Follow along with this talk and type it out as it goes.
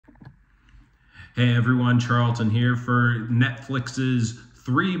Hey everyone, Charlton here for Netflix's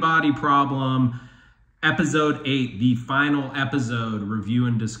Three Body Problem, Episode 8, the final episode, review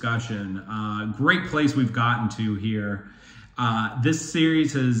and discussion. Great place we've gotten to here. This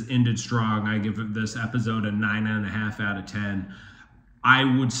series has ended strong. I give this episode a 9.5 out of 10. I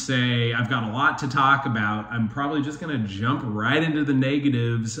would say I've got a lot to talk about. I'm probably just going to jump right into the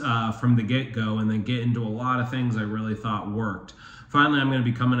negatives from the get-go and then get into a lot of things I really thought worked. Finally, I'm going to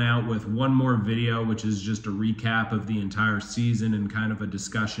be coming out with one more video, which is just a recap of the entire season and kind of a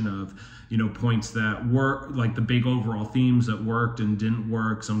discussion of, points that work, like the big overall themes that worked and didn't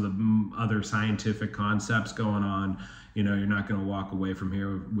work, some of the other scientific concepts going on. You're not going to walk away from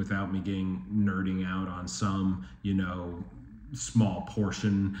here without me nerding out on some, small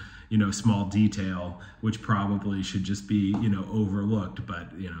portion, small detail, which probably should just be, overlooked, but,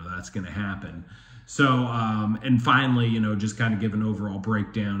 that's going to happen. So, and finally, just kind of give an overall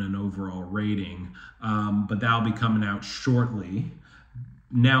breakdown and overall rating, but that'll be coming out shortly.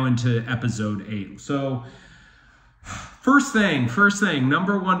 Now into episode 8. So first thing,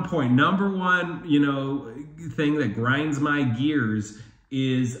 number one point, thing that grinds my gears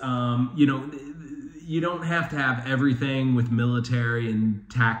is, you don't have to have everything with military and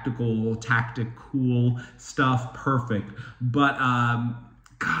tactical stuff perfect, but,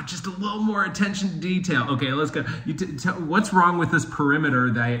 God, just a little more attention to detail. Okay, let's go. What's wrong with this perimeter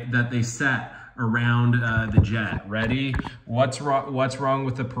that they set around the jet? Ready? What's wrong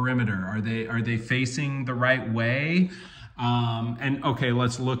with the perimeter? Are they facing the right way? And okay,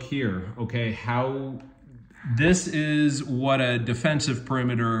 let's look here. Okay, this is what a defensive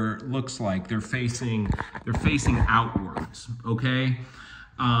perimeter looks like. They're facing outwards. Okay.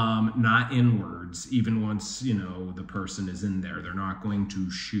 Not inwards, even once, the person is in there. They're not going to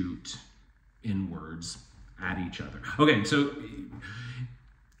shoot inwards at each other. Okay, so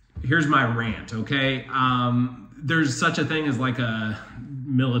here's my rant, okay? There's such a thing as like a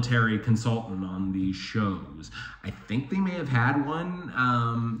military consultant on these shows. I think they may have had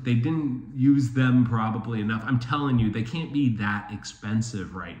one. They didn't use them probably enough. I'm telling you, they can't be that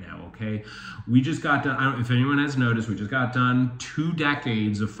expensive right now, okay? We just got done, I don't know if anyone has noticed, we just got done 2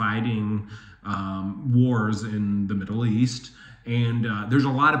 decades of fighting wars in the Middle East. And there's a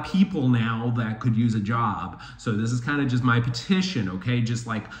lot of people now that could use a job. So this is kind of just my petition, okay? Just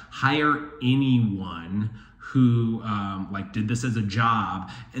like hire anyone who did this as a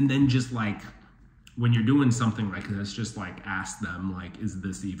job, and then just like when you're doing something like this, just like ask them like, is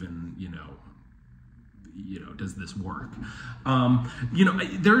this even, does this work?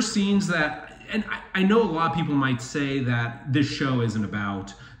 There are scenes that, and I know a lot of people might say that this show isn't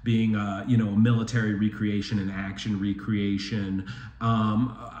about being a military recreation and action recreation.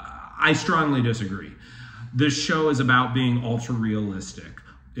 I strongly disagree. This show is about being ultra realistic.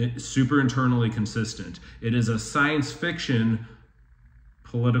 It's super internally consistent. It is a science fiction,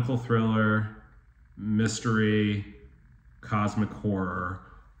 political thriller, mystery, cosmic horror,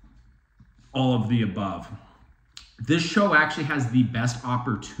 all of the above. This show actually has the best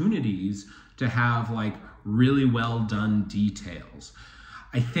opportunities to have like really well done details.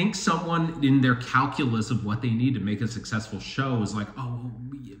 I think someone in their calculus of what they need to make a successful show is like, oh,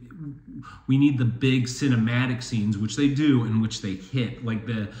 we need the big cinematic scenes, which they do, and which they hit. Like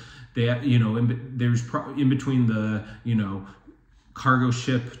there's in between the, cargo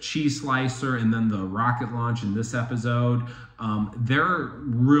ship cheese slicer and then the rocket launch in this episode, their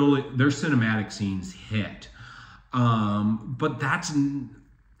cinematic scenes hit. But that's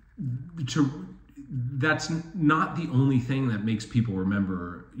not the only thing that makes people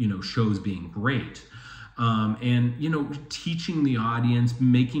remember, shows being great. And teaching the audience,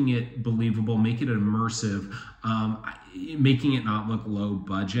 making it believable, making it immersive, making it not look low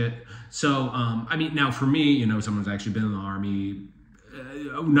budget. So, now for me, someone's actually been in the Army,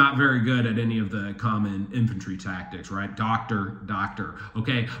 not very good at any of the common infantry tactics, right? Doctor,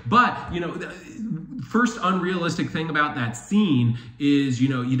 okay? But, the first unrealistic thing about that scene is,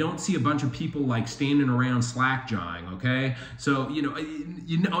 you don't see a bunch of people like standing around slack-jawing, okay? So,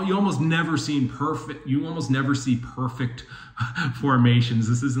 you almost never see perfect formations.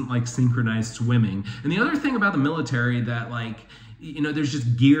 This isn't like synchronized swimming. And the other thing about the military that there's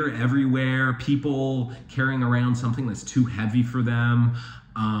just gear everywhere, people carrying around something that's too heavy for them,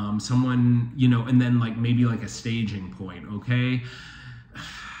 someone, and then maybe a staging point, okay?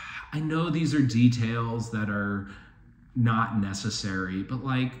 I know these are details that are not necessary, but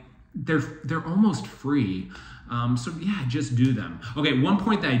they're almost free. So yeah, just do them. Okay, one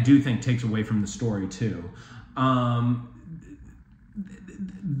point that I do think takes away from the story too.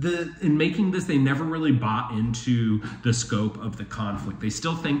 in making this, they never really bought into the scope of the conflict. They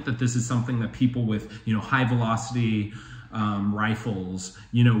still think that this is something that people with, high velocity rifles,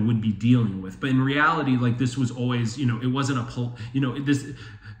 would be dealing with. But in reality, like, this was always, it wasn't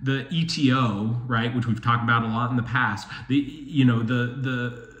the ETO, right, which we've talked about a lot in the past,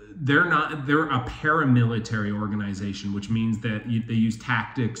 they're a paramilitary organization, which means that they use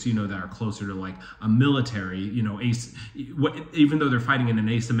tactics, that are closer to like a military, even though they're fighting in an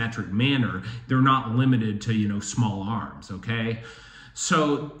asymmetric manner, they're not limited to, small arms, okay?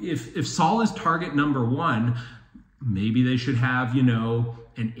 So if Saul is target number one, maybe they should have,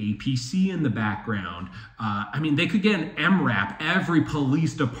 an APC in the background. They could get an MRAP. Every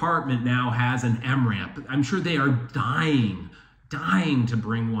police department now has an MRAP. I'm sure they are dying to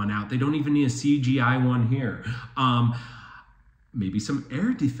bring one out. They don't even need a CGI one here. Maybe some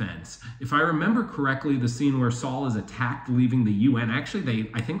air defense. If I remember correctly, the scene where Saul is attacked leaving the UN,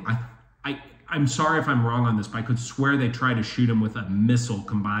 actually I'm sorry if I'm wrong on this, but I could swear they tried to shoot him with a missile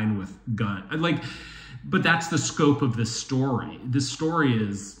combined with gun. But that's the scope of this story. This story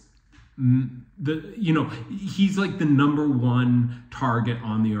is he's like the number one target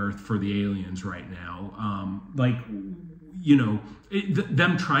on the earth for the aliens right now.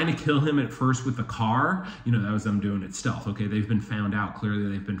 Them trying to kill him at first with the car, that was them doing it stealth. Okay, they've been found out. Clearly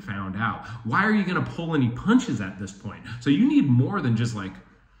they've been found out. Why are you going to pull any punches at this point? So you need more than just like,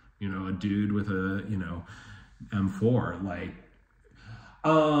 a dude with a, M4.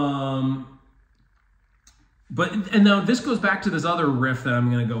 And now this goes back to this other riff that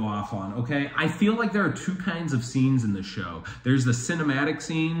I'm going to go off on, okay? I feel like there are two kinds of scenes in this show. There's the cinematic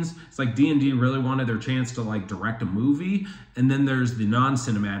scenes. It's like D&D really wanted their chance to like direct a movie. And then there's the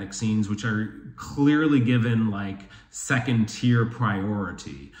non-cinematic scenes, which are clearly given like second tier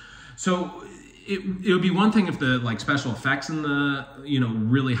priority. So it would be one thing if the like special effects in the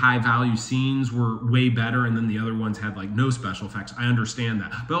really high value scenes were way better, and then the other ones had like no special effects. I understand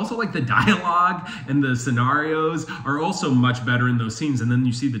that, but also like the dialogue and the scenarios are also much better in those scenes, and then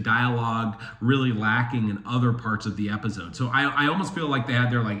you see the dialogue really lacking in other parts of the episode. So I almost feel like they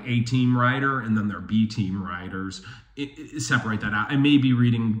had their like A team writer and then their B team writers. Separate that out. I may be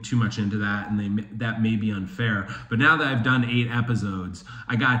reading too much into that, and that may be unfair. But now that I've done 8 episodes,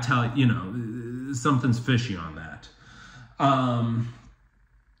 I gotta tell you, something's fishy on that.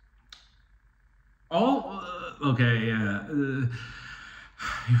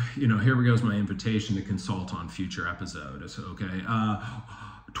 Here goes my invitation to consult on future episodes. Okay.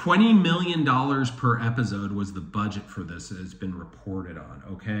 $20 million per episode was the budget for this. It's been reported on,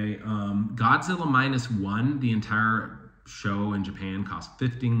 okay? Godzilla -1, the entire show in Japan, cost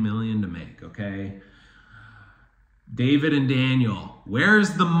 $15 million to make, okay? David and Daniel,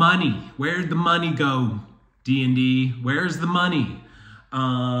 where's the money? Where'd the money go, D&D? Where's the money?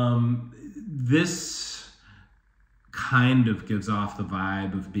 This kind of gives off the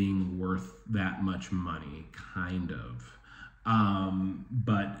vibe of being worth that much money, kind of.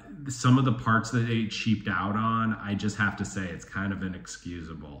 But some of the parts that they cheaped out on, I just have to say it's kind of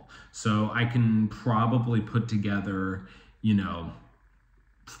inexcusable. So I can probably put together,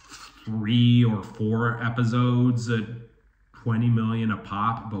 3 or 4 episodes at $20 million a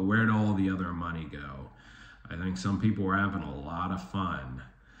pop, but where'd all the other money go? I think some people were having a lot of fun.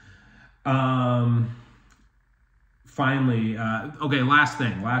 Finally, okay, last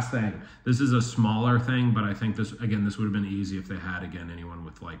thing. This is a smaller thing, but I think this would have been easy if they had, anyone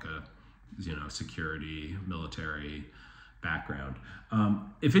with like a, security, military background.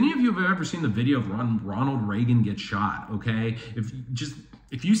 If any of you have ever seen the video of Ronald Reagan get shot, okay,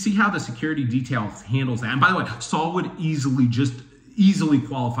 if you see how the security detail handles that, and by the way, Saul would easily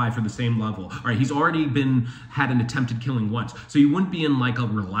qualify for the same level. All right, he's already had an attempted killing once, so you wouldn't be in like a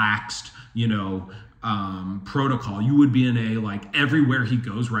relaxed, protocol. You would be in a like everywhere he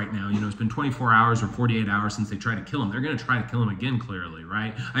goes right now. It's been 24 hours or 48 hours since they tried to kill him. They're going to try to kill him again, clearly,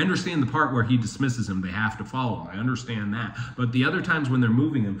 right? I understand the part where he dismisses him. They have to follow him. I understand that. But the other times when they're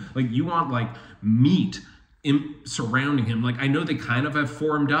moving him, like you want like meat surrounding him. Like I know they kind of have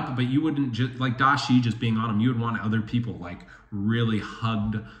formed up, but you wouldn't just like Dashi just being on him. You would want other people like really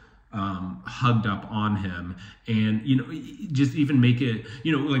hugged up on him, and just even make it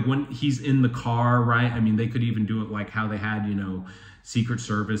like when he's in the car, right? I mean, they could even do it like how they had Secret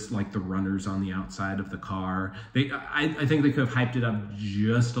Service, like the runners on the outside of the car. I think they could have hyped it up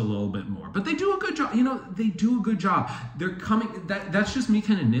just a little bit more, but they do a good job. They do a good job. They're coming. That's just me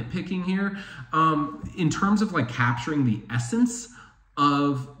kind of nitpicking here. In terms of like capturing the essence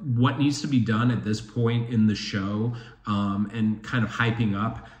of what needs to be done at this point in the show, and kind of hyping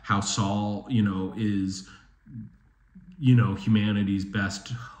up how Saul, is, humanity's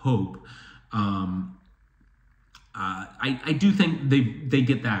best hope. I do think they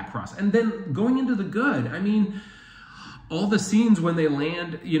get that across. And then going into the good, I mean, all the scenes when they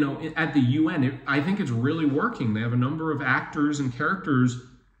land, at the UN, I think it's really working. They have a number of actors and characters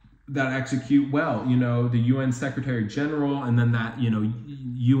that execute well. The UN Secretary General, and then that,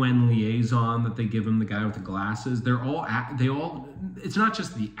 UN liaison that they give him, the guy with the glasses. It's not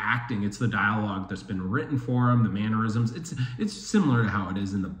just the acting, it's the dialogue that's been written for him, the mannerisms. It's similar to how it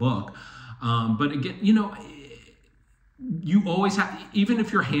is in the book. But again, you always have, even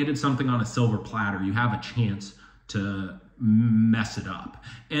if you're handed something on a silver platter, you have a chance to mess it up.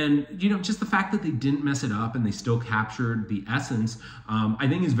 And, just the fact that they didn't mess it up and they still captured the essence, I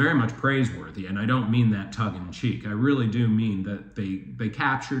think is very much praiseworthy. And I don't mean that tongue in cheek. I really do mean that they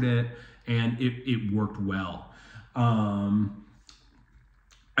captured it and it worked well. I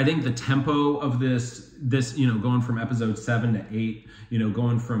think the tempo of this, going from episode 7 to 8,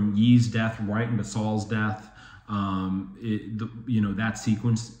 going from Ye's death right into Saul's death, that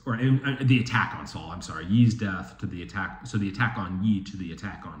sequence, or the attack on Saul, I'm sorry, Ye's death to the attack, so the attack on Ye to the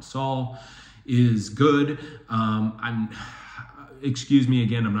attack on Saul is good. Excuse me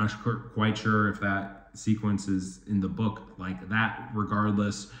again, I'm not quite sure if that sequence is in the book like that.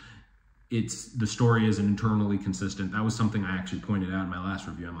 Regardless, the story isn't internally consistent. That was something I actually pointed out in my last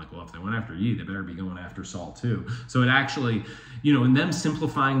review. I'm like, well, if they went after Ye, they better be going after Saul too. So it actually, and them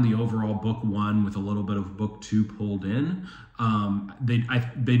simplifying the overall book 1 with a little bit of book 2 pulled in,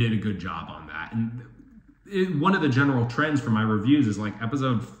 they did a good job on that. And one of the general trends for my reviews is like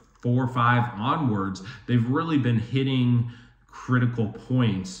episode 4 or 5 onwards, they've really been hitting critical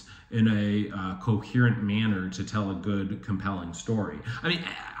points in a coherent manner to tell a good, compelling story. I mean,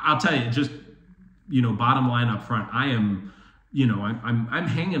 I'll tell you, just, bottom line up front, I am, I'm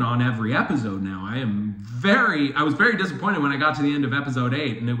hanging on every episode now. I was very disappointed when I got to the end of episode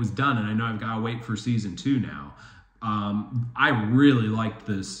 8 and it was done, and I know I've got to wait for season 2 now. I really liked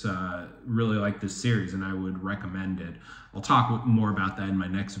this series, and I would recommend it. I'll talk more about that in my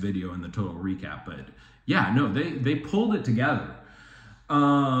next video in the total recap, but yeah, no, they pulled it together.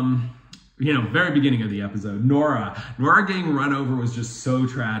 Very beginning of the episode, Nora getting run over was just so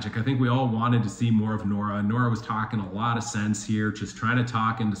tragic. I think we all wanted to see more of Nora. Nora was talking a lot of sense here, just trying to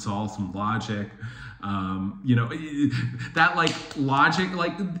talk into Saul some logic. That logic,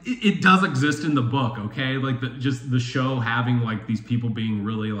 it does exist in the book, okay? Just the show having these people being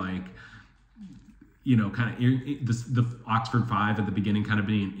really the Oxford 5 at the beginning kind of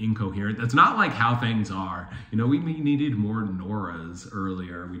being incoherent. That's not how things are. We need more Noras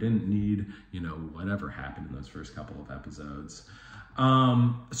earlier. We didn't need, whatever happened in those first couple of episodes.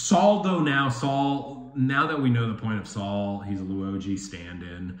 Saul, though, now that we know the point of Saul, he's a Luoji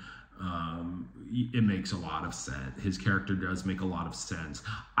stand-in. It makes a lot of sense. His character does make a lot of sense.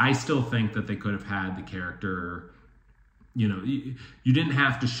 I still think that they could have had the character, you didn't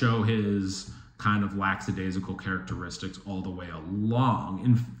have to show his kind of lackadaisical characteristics all the way along.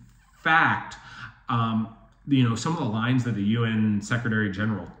 In fact, some of the lines that the UN Secretary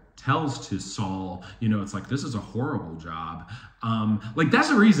General tells to Saul, it's this is a horrible job. That's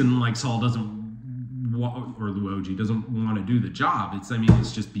the reason Saul doesn't, or Luoji doesn't want to do the job. It's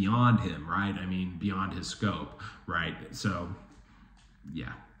just beyond him, right? Beyond his scope, right? So,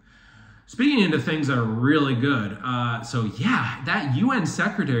 yeah. Speaking into things that are really good, that UN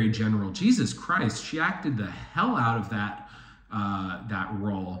Secretary General, Jesus Christ, she acted the hell out of that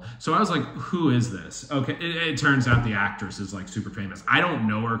role. So I was like, who is this? Okay, it turns out the actress is super famous. I don't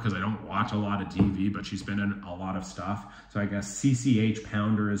know her because I don't watch a lot of TV, but she's been in a lot of stuff. So I guess CCH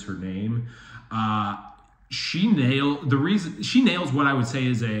Pounder is her name. She nails what I would say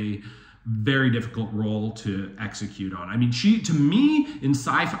is a very difficult role to execute on. To me, in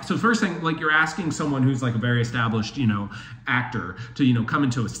sci-fi, so first thing, you're asking someone who's a very established, actor to, come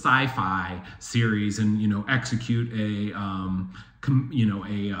into a sci-fi series and, execute a,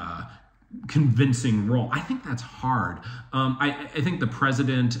 convincing role. I think that's hard. I think the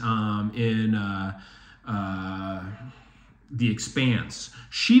president in The Expanse,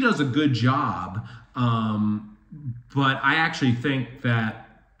 she does a good job, but I actually think that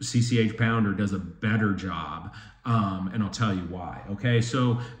CCH Pounder does a better job, and I'll tell you why. Okay,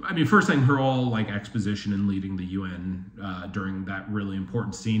 so first thing, her all exposition and leading the UN during that really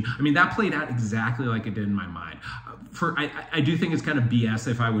important scene. That played out exactly like it did in my mind. I do think it's kind of BS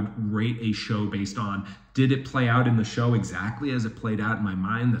if I would rate a show based on did it play out in the show exactly as it played out in my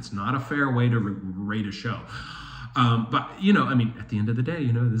mind. That's not a fair way to rate a show. But at the end of the day,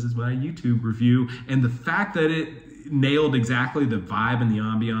 this is my YouTube review, and the fact that nailed exactly the vibe and the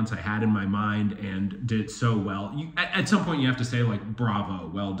ambiance I had in my mind and did so well. At some point you have to say, like,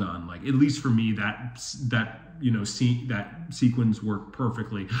 bravo, well done. Like, at least for me, that sequence worked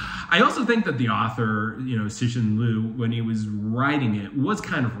perfectly. I also think that the author, Cixin Liu, when he was writing it, was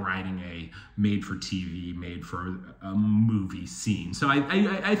kind of writing a made-for-TV, made-for-a-movie scene. So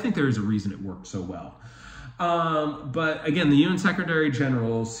I think there is a reason it worked so well. But again, the UN Secretary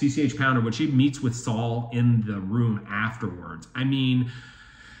General, CCH Pounder, when she meets with Saul in the room afterwards, I mean,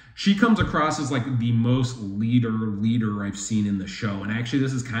 she comes across as like the most leader I've seen in the show. And actually,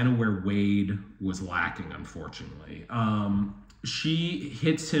 this is kind of where Wade was lacking, unfortunately. She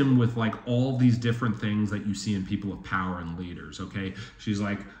hits him with like all these different things that you see in people of power and leaders, okay?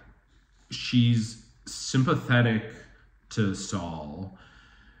 She's sympathetic to Saul.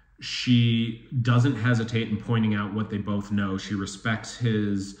 She doesn't hesitate in pointing out what they both know. She respects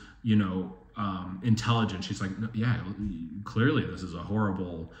his, intelligence. She's like, no, yeah, clearly this is a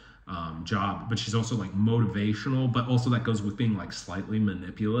horrible job. But she's also like motivational, but also that goes with being like slightly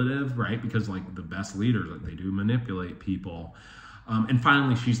manipulative, right? Because like the best leaders, like they do manipulate people. And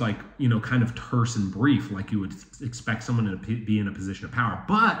finally, she's like, kind of terse and brief, like you would expect someone to be in a position of power.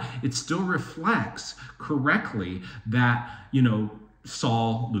 But it still reflects correctly that,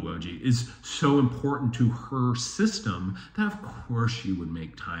 Saul Luoji is so important to her system that of course she would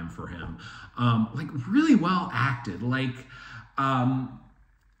make time for him. Like really well acted. Like, and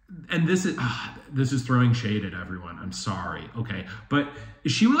this is throwing shade at everyone. I'm sorry. Okay. But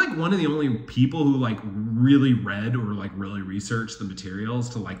is she like one of the only people who like really read or like really researched the materials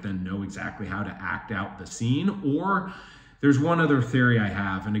to like then know exactly how to act out the scene? Or there's one other theory I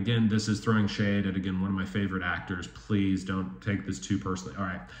have, and again, this is throwing shade at, again, one of my favorite actors. Please don't take this too personally. All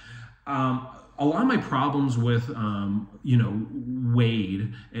right. A lot of my problems with, Wade,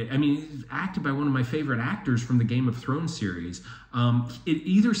 I mean, he's acted by one of my favorite actors from the Game of Thrones series. It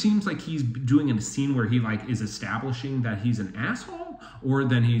either seems like he's doing a scene where he like is establishing that he's an asshole, or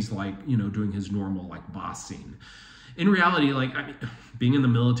then he's like, doing his normal like boss scene. In reality, like, I mean, being in the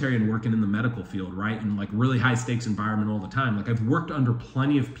military and working in the medical field, right, and like really high stakes environment all the time, like I've worked under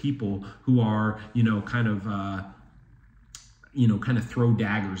plenty of people who are, kind of throw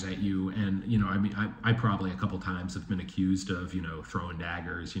daggers at you. And, I mean, I probably a couple times have been accused of, throwing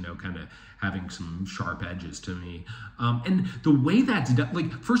daggers, kind of having some sharp edges to me. And the way that's done, like,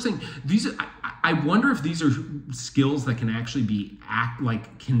 first thing, I wonder if these are skills that can actually be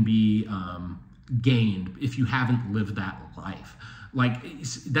gained if you haven't lived that life. Like,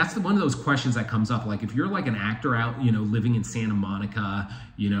 that's one of those questions that comes up. Like, if you're like an actor out, living in Santa Monica,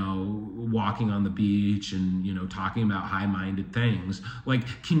 walking on the beach and, talking about high-minded things,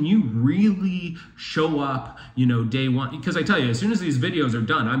 like, can you really show up, day one? Because I tell you, as soon as these videos are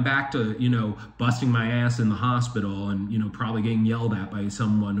done, I'm back to, busting my ass in the hospital and, probably getting yelled at by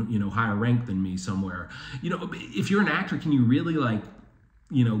someone, higher ranked than me somewhere. If you're an actor, can you really like,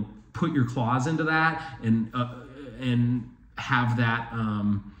 put your claws into that and have that,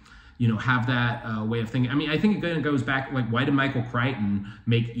 way of thinking? I mean, I think it goes back, like, why did Michael Crichton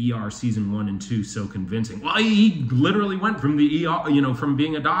make ER season 1 and 2 so convincing? Well, he literally went from the ER, from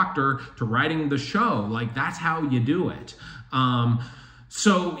being a doctor to writing the show. Like, that's how you do it.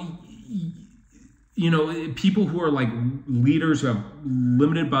 People who are like leaders who have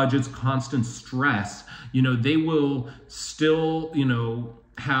limited budgets, constant stress, they will still,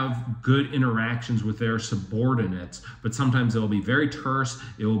 have good interactions with their subordinates, but sometimes it'll be very terse,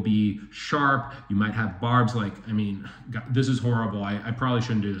 it will be sharp, you might have barbs. Like, I mean, God, this is horrible, I probably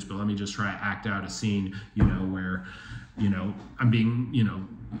shouldn't do this, but let me just try to act out a scene, where, I'm being,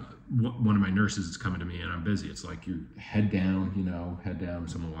 one of my nurses is coming to me and I'm busy. It's like, you head down,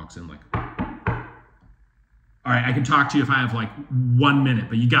 someone walks in like, all right, I can talk to you if I have like 1 minute,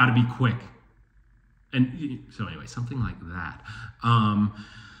 but you gotta be quick. And so anyway, something like that. And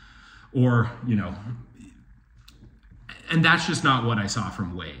that's just not what I saw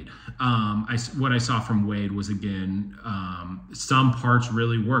from Wade. What I saw from Wade was, again, some parts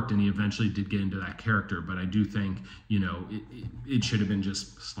really worked, and he eventually did get into that character, but I do think, it should have been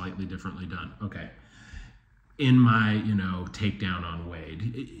just slightly differently done. Okay. In my, takedown on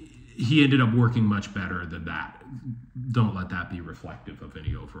Wade, he ended up working much better than that. Don't let that be reflective of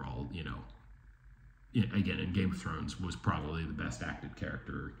any overall, again, in Game of Thrones was probably the best acted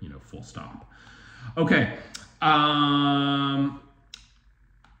character, full stop. Okay.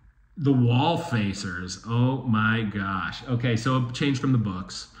 The wall facers. Oh my gosh. Okay, so it changed from the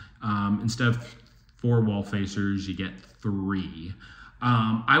books. Instead of 4 wall facers, you get 3.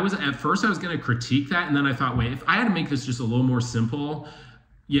 At first I was going to critique that, and then I thought, wait, if I had to make this just a little more simple,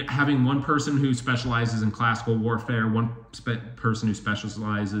 having one person who specializes in classical warfare, one person who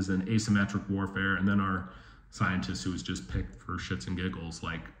specializes in asymmetric warfare, and then our scientist who was just picked for shits and giggles,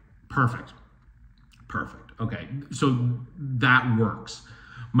 like, perfect. Okay, so that works.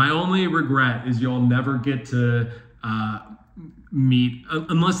 My only regret is you'll never get to meet,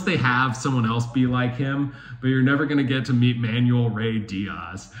 unless they have someone else be like him, but you're never going to get to meet Manuel Rey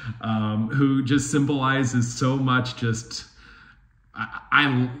Diaz, who just symbolizes so much just,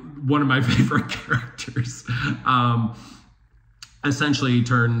 one of my favorite characters. Essentially he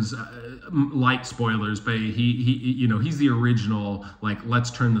turns, light spoilers, but he's the original, like, let's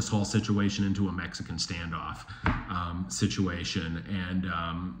turn this whole situation into a Mexican standoff situation. And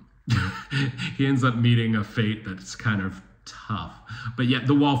he ends up meeting a fate that's kind of tough. But yeah,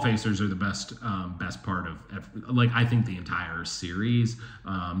 the wall facers are the best part of, like, I think the entire series.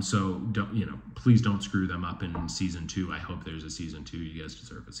 So please don't screw them up in season 2. I hope there's a season 2. You guys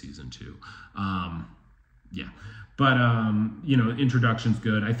deserve a season 2. Yeah, but introduction's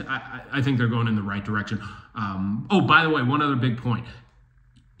good. I think they're going in the right direction. Oh, by the way, one other big point.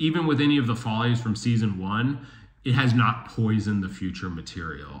 Even with any of the follies from season 1, it has not poisoned the future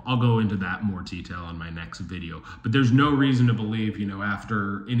material. I'll go into that more detail in my next video. But there's no reason to believe,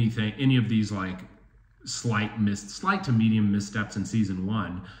 after any of these like slight to medium missteps in season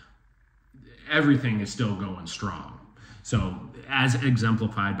 1, everything is still going strong. So as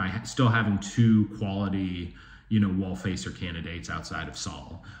exemplified by still having 2 quality, wall facer candidates outside of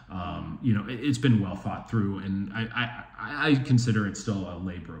Saul. It's been well thought through, and I consider it still a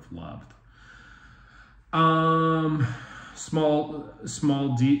labor of love. And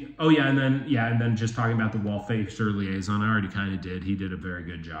then just talking about the wall facer liaison, I already kind of did. He did a very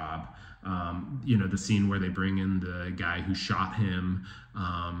good job. The scene where they bring in the guy who shot him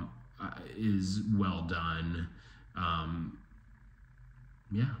is well done.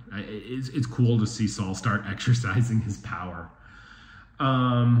 It's cool to see Saul start exercising his power.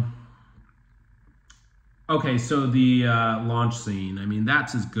 Okay, so the launch scene, I mean,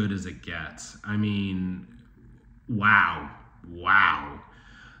 that's as good as it gets. I mean, wow.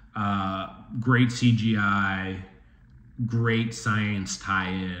 Great CGI, great science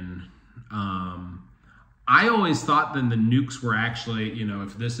tie-in. I always thought then the nukes were actually,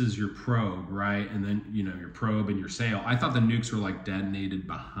 if this is your probe, right? And then, your probe and your sail, I thought the nukes were like detonated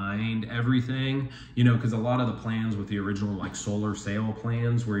behind everything, because a lot of the plans with the original like solar sail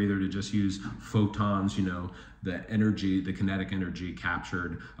plans were either to just use photons, the kinetic energy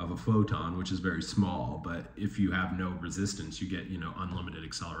captured of a photon, which is very small, but if you have no resistance, you get, unlimited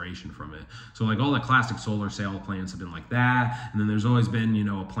acceleration from it. So like all the classic solar sail plans have been like that. And then there's always been,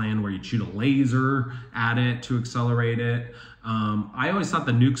 a plan where you shoot a laser at it to accelerate it. I always thought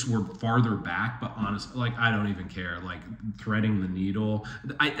the nukes were farther back, but honestly, like, I don't even care. Like, threading the needle,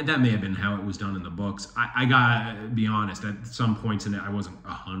 that may have been how it was done in the books. I gotta be honest, at some points in it, I wasn't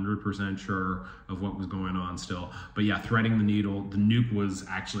 100% sure of what was going on still. But yeah, threading the needle, the nuke was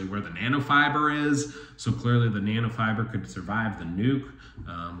actually where the nanofiber is. So clearly the nanofiber could survive the nuke,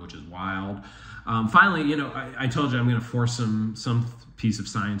 which is wild. Finally, I told you I'm going to force some piece of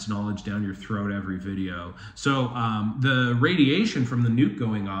science knowledge down your throat every video. So the radiation from the nuke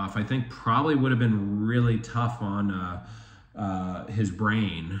going off, I think probably would have been really tough on his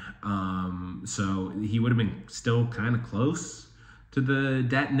brain. So he would have been still kind of close to the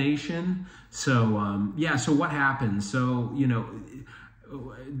detonation. So yeah, so what happens? So,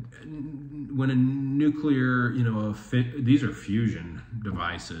 when a nuclear, these are fusion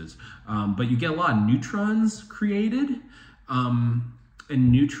devices, but you get a lot of neutrons created, and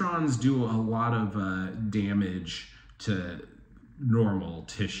neutrons do a lot of damage to normal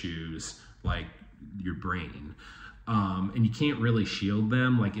tissues like your brain. And you can't really shield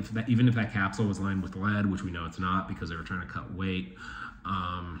them. Like even if that capsule was lined with lead, which we know it's not because they were trying to cut weight,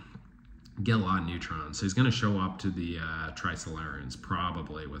 get a lot of neutrons. So he's going to show up to the Trisolarans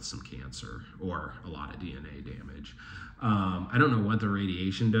probably with some cancer or a lot of DNA damage. I don't know what the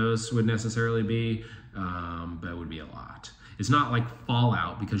radiation dose would necessarily be, but it would be a lot. It's not like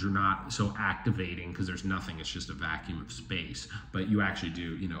Fallout because you're not so activating because there's nothing. It's just a vacuum of space. But you actually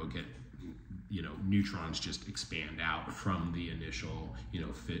do, get, neutrons just expand out from the initial,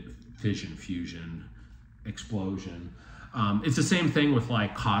 fission, fusion, explosion. It's the same thing with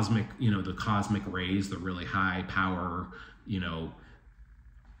like cosmic, the cosmic rays, the really high power,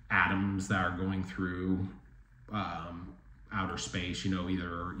 atoms that are going through outer space,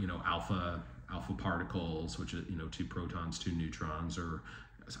 either, alpha particles, which is, 2 protons, 2 neutrons, or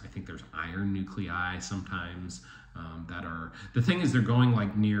I think there's iron nuclei sometimes that are, the thing is they're going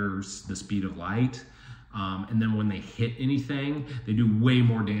like near the speed of light. And then when they hit anything, they do way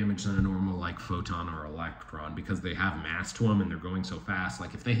more damage than a normal like photon or electron because they have mass to them and they're going so fast.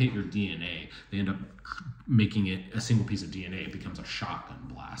 Like if they hit your DNA, they end up making it a single piece of DNA. It becomes a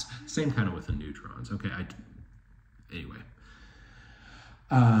shotgun blast. Same kind of with the neutrons. Okay, anyway.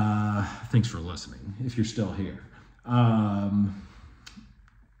 Thanks for listening, if you're still here.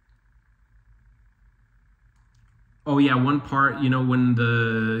 Oh yeah, one part, you know, when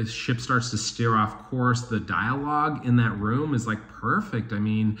the ship starts to steer off course, the dialogue in that room is like perfect. I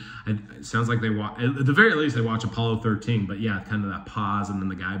mean, it sounds like they watch, at the very least, they watch Apollo 13, but yeah, kind of that pause and then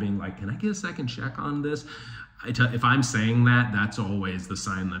the guy being like, can I get a second check on this? If I'm saying that, that's always the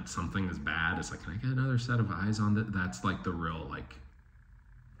sign that something is bad. It's like, can I get another set of eyes on that? That's like the real, like,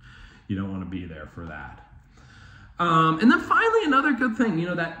 you don't want to be there for that. And then finally, another good thing, you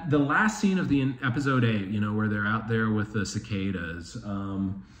know, that the last scene of the episode 8, you know, where they're out there with the cicadas,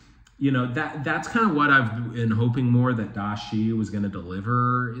 you know, that's kind of what I've been hoping more that Da Shi was going to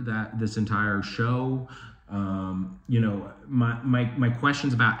deliver this entire show. You know, my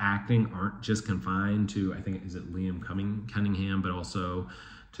questions about acting aren't just confined to, I think, is it Liam Cunningham, but also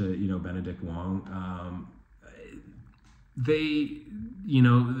to, you know, Benedict Wong. They, you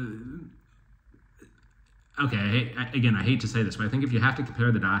know, okay, again, I hate to say this, but I think if you have to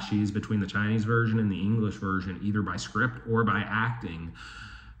compare the Da Shis between the Chinese version and the English version, either by script or by acting,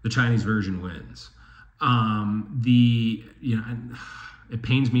 the Chinese version wins. You know, it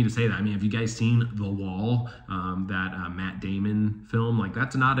pains me to say that. I mean, have you guys seen The Wall, that Matt Damon film? Like,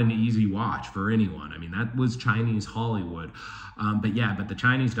 that's not an easy watch for anyone. I mean, that was Chinese Hollywood. But the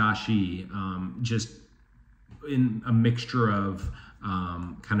Chinese Da Shi, just in a mixture of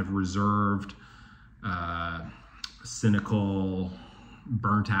kind of reserved, cynical,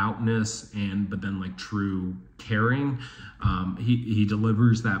 burnt outness, but then like true caring. He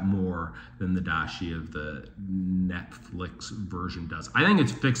delivers that more than the Da Shi of the Netflix version does. I think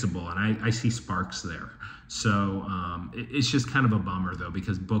it's fixable, and I see sparks there. So it's just kind of a bummer though,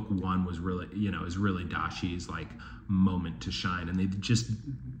 because book 1 was really, you know, is really Da Shi's like moment to shine, and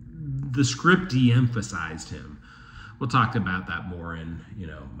the script de-emphasized him. We'll talk about that more in, you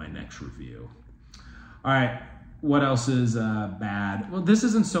know, my next review. All right, what else is bad? Well, this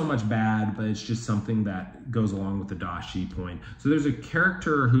isn't so much bad, but it's just something that goes along with the Da Shi point. So there's a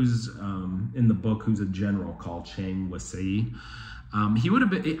character who's in the book who's a general called Chang Wasi. He would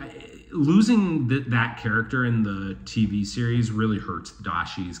have been, losing that character in the TV series really hurts Da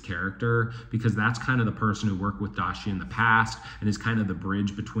Shi's character, because that's kind of the person who worked with Da Shi in the past and is kind of the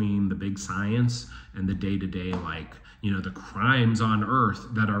bridge between the big science and the day-to-day, like, you know, the crimes on Earth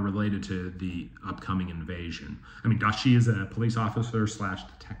that are related to the upcoming invasion. I mean, Da Shi is a police officer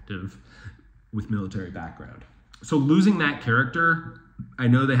 / detective with military background. So losing that character, I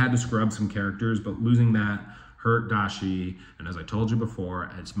know they had to scrub some characters, but losing that hurt Da Shi. And as I told you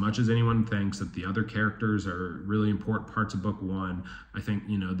before, as much as anyone thinks that the other characters are really important parts of book 1, I think,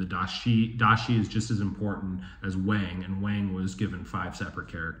 you know, the Da Shi is just as important as Wang, and Wang was given 5 separate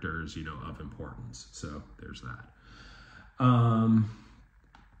characters, you know, of importance. So there's that.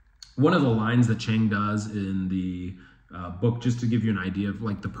 One of the lines that Chang does in the book, just to give you an idea of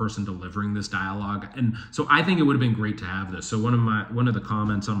like the person delivering this dialogue, and so I think it would have been great to have this. So one of the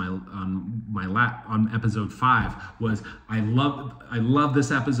comments on episode 5 was, I love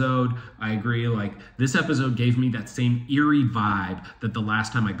this episode. I agree. Like, this episode gave me that same eerie vibe that the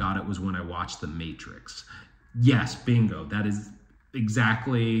last time I got it was when I watched The Matrix. Yes, bingo. That is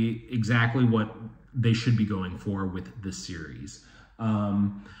exactly what they should be going for with this series.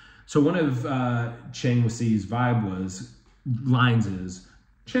 So one of Chang Wasi's lines is,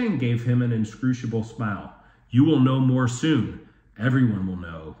 Chang gave him an inscrutable smile. You will know more soon. Everyone will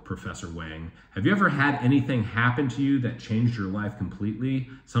know, Professor Wang. Have you ever had anything happen to you that changed your life completely?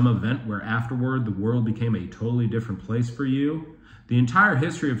 Some event where afterward the world became a totally different place for you? The entire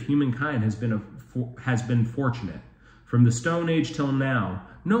history of humankind has been fortunate. From the Stone Age till now,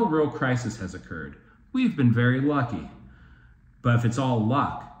 no real crisis has occurred. We've been very lucky. But if it's all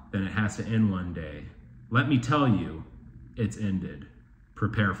luck, then it has to end one day. Let me tell you, it's ended.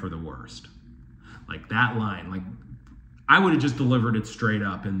 Prepare for the worst. Like, that line, like, I would have just delivered it straight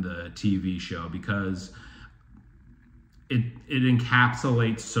up in the TV show, because it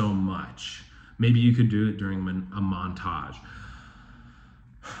encapsulates so much. Maybe you could do it during a montage.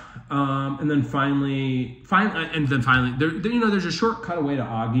 And then finally, there's a short cutaway to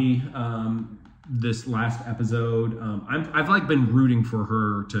Augie. This last episode, I've like been rooting for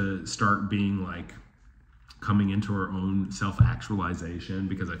her to start being like coming into her own self-actualization,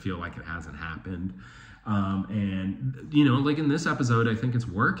 because I feel like it hasn't happened. And, you know, like in this episode, I think it's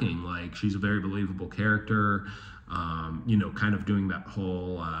working. Like, she's a very believable character, you know, kind of doing that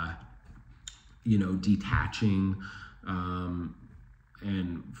whole, you know, detaching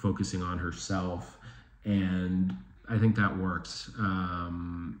and focusing on herself. And I think that works.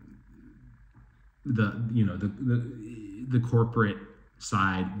 The corporate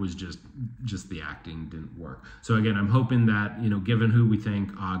side was just the acting didn't work. So again, I'm hoping that, you know, given who we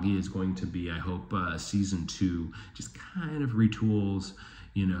think Augie is going to be, I hope season 2 just kind of retools,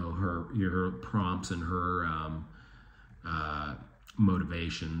 you know, her prompts and her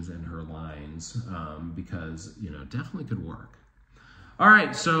motivations and her lines, because, you know, definitely could work. All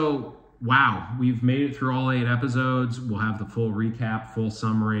right, so wow, we've made it through all 8 episodes. We'll have the full recap, full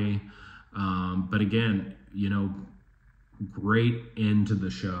summary. But again, you know, great end to the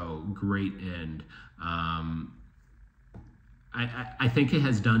show, great end. I think it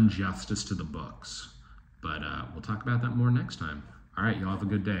has done justice to the books, but we'll talk about that more next time. All right, y'all have a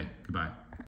good day. Goodbye.